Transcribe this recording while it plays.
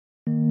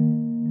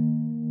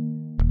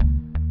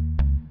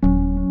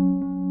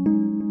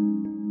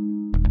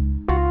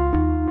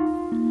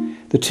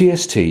The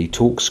TST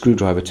torque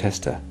screwdriver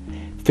tester,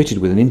 fitted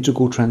with an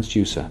integral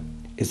transducer,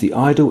 is the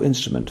ideal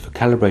instrument for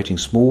calibrating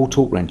small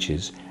torque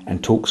wrenches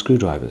and torque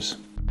screwdrivers.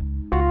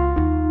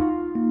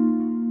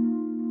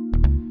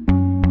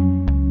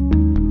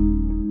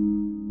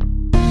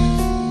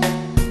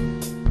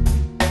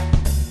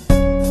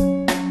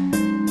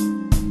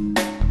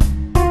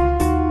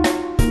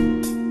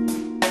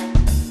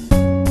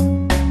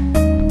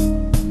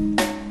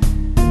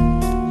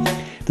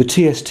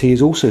 The TST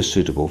is also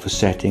suitable for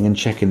setting and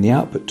checking the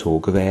output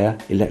torque of air,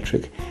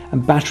 electric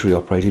and battery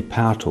operated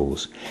power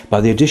tools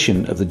by the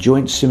addition of the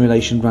joint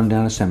simulation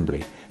rundown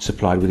assembly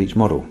supplied with each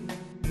model.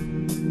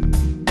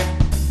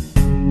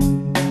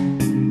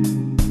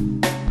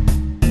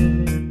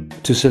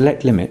 To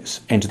select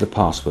limits, enter the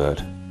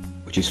password,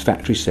 which is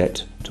factory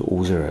set to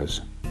all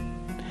zeros.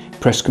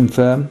 Press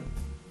confirm.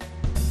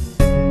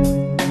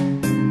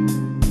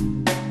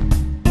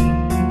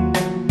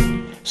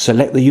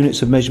 Select the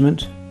units of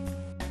measurement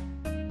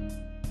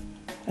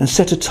and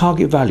set a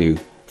target value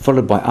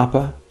followed by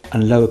upper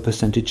and lower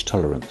percentage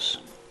tolerance.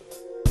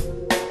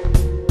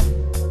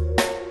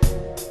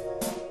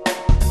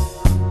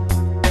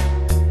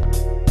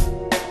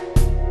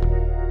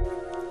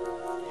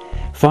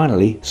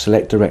 Finally,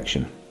 select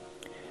direction.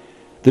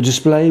 The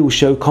display will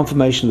show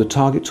confirmation of the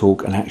target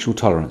torque and actual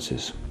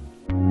tolerances.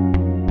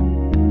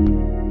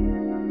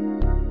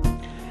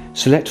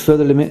 Select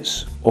further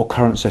limits or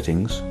current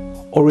settings,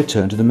 or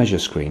return to the measure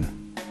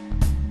screen.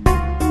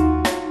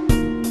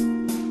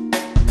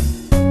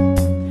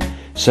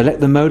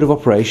 Select the mode of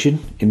operation,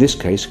 in this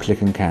case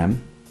click and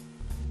cam.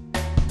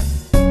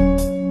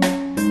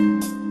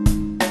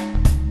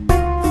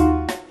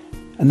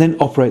 And then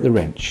operate the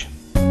wrench.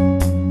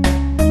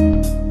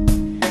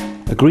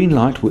 A green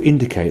light will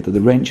indicate that the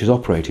wrench is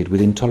operated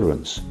within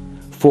tolerance,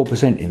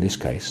 4% in this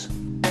case.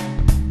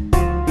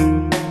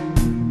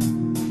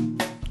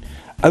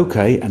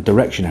 OK and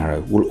direction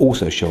arrow will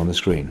also show on the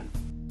screen.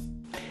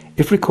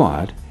 If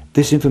required,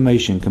 this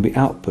information can be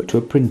output to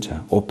a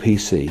printer or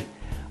PC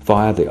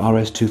via the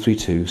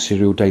RS-232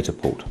 serial data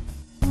port.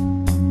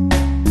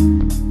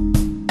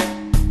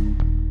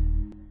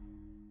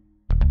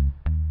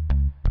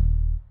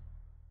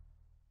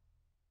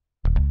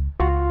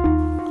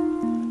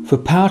 For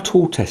power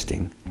tool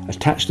testing,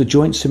 attach the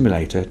joint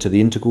simulator to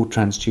the integral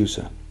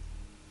transducer.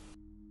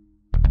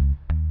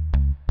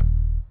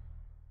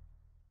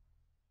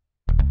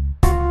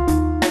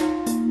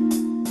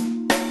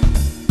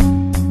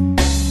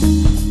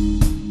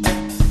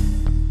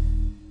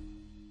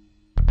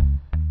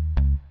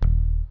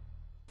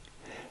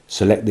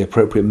 Select the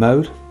appropriate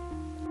mode.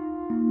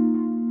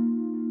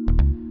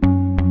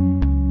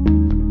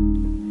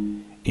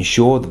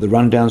 Ensure that the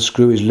rundown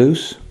screw is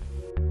loose.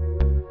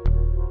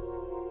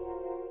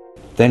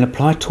 Then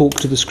apply torque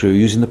to the screw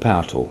using the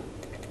power tool.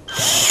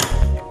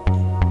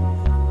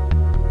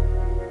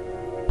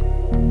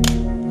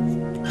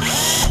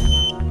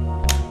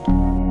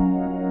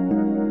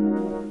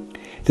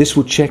 This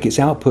will check its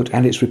output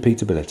and its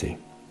repeatability.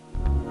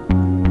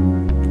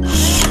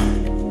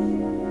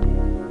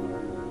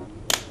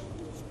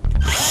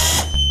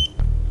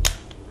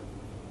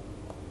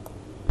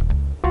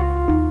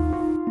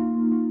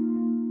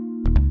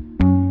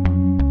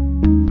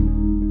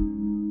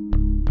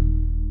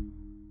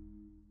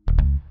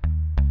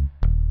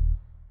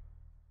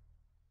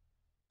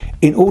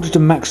 In order to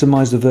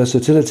maximise the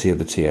versatility of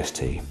the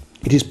TST,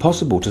 it is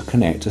possible to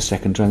connect a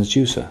second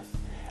transducer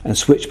and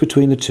switch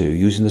between the two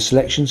using the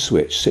selection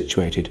switch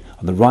situated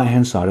on the right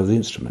hand side of the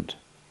instrument.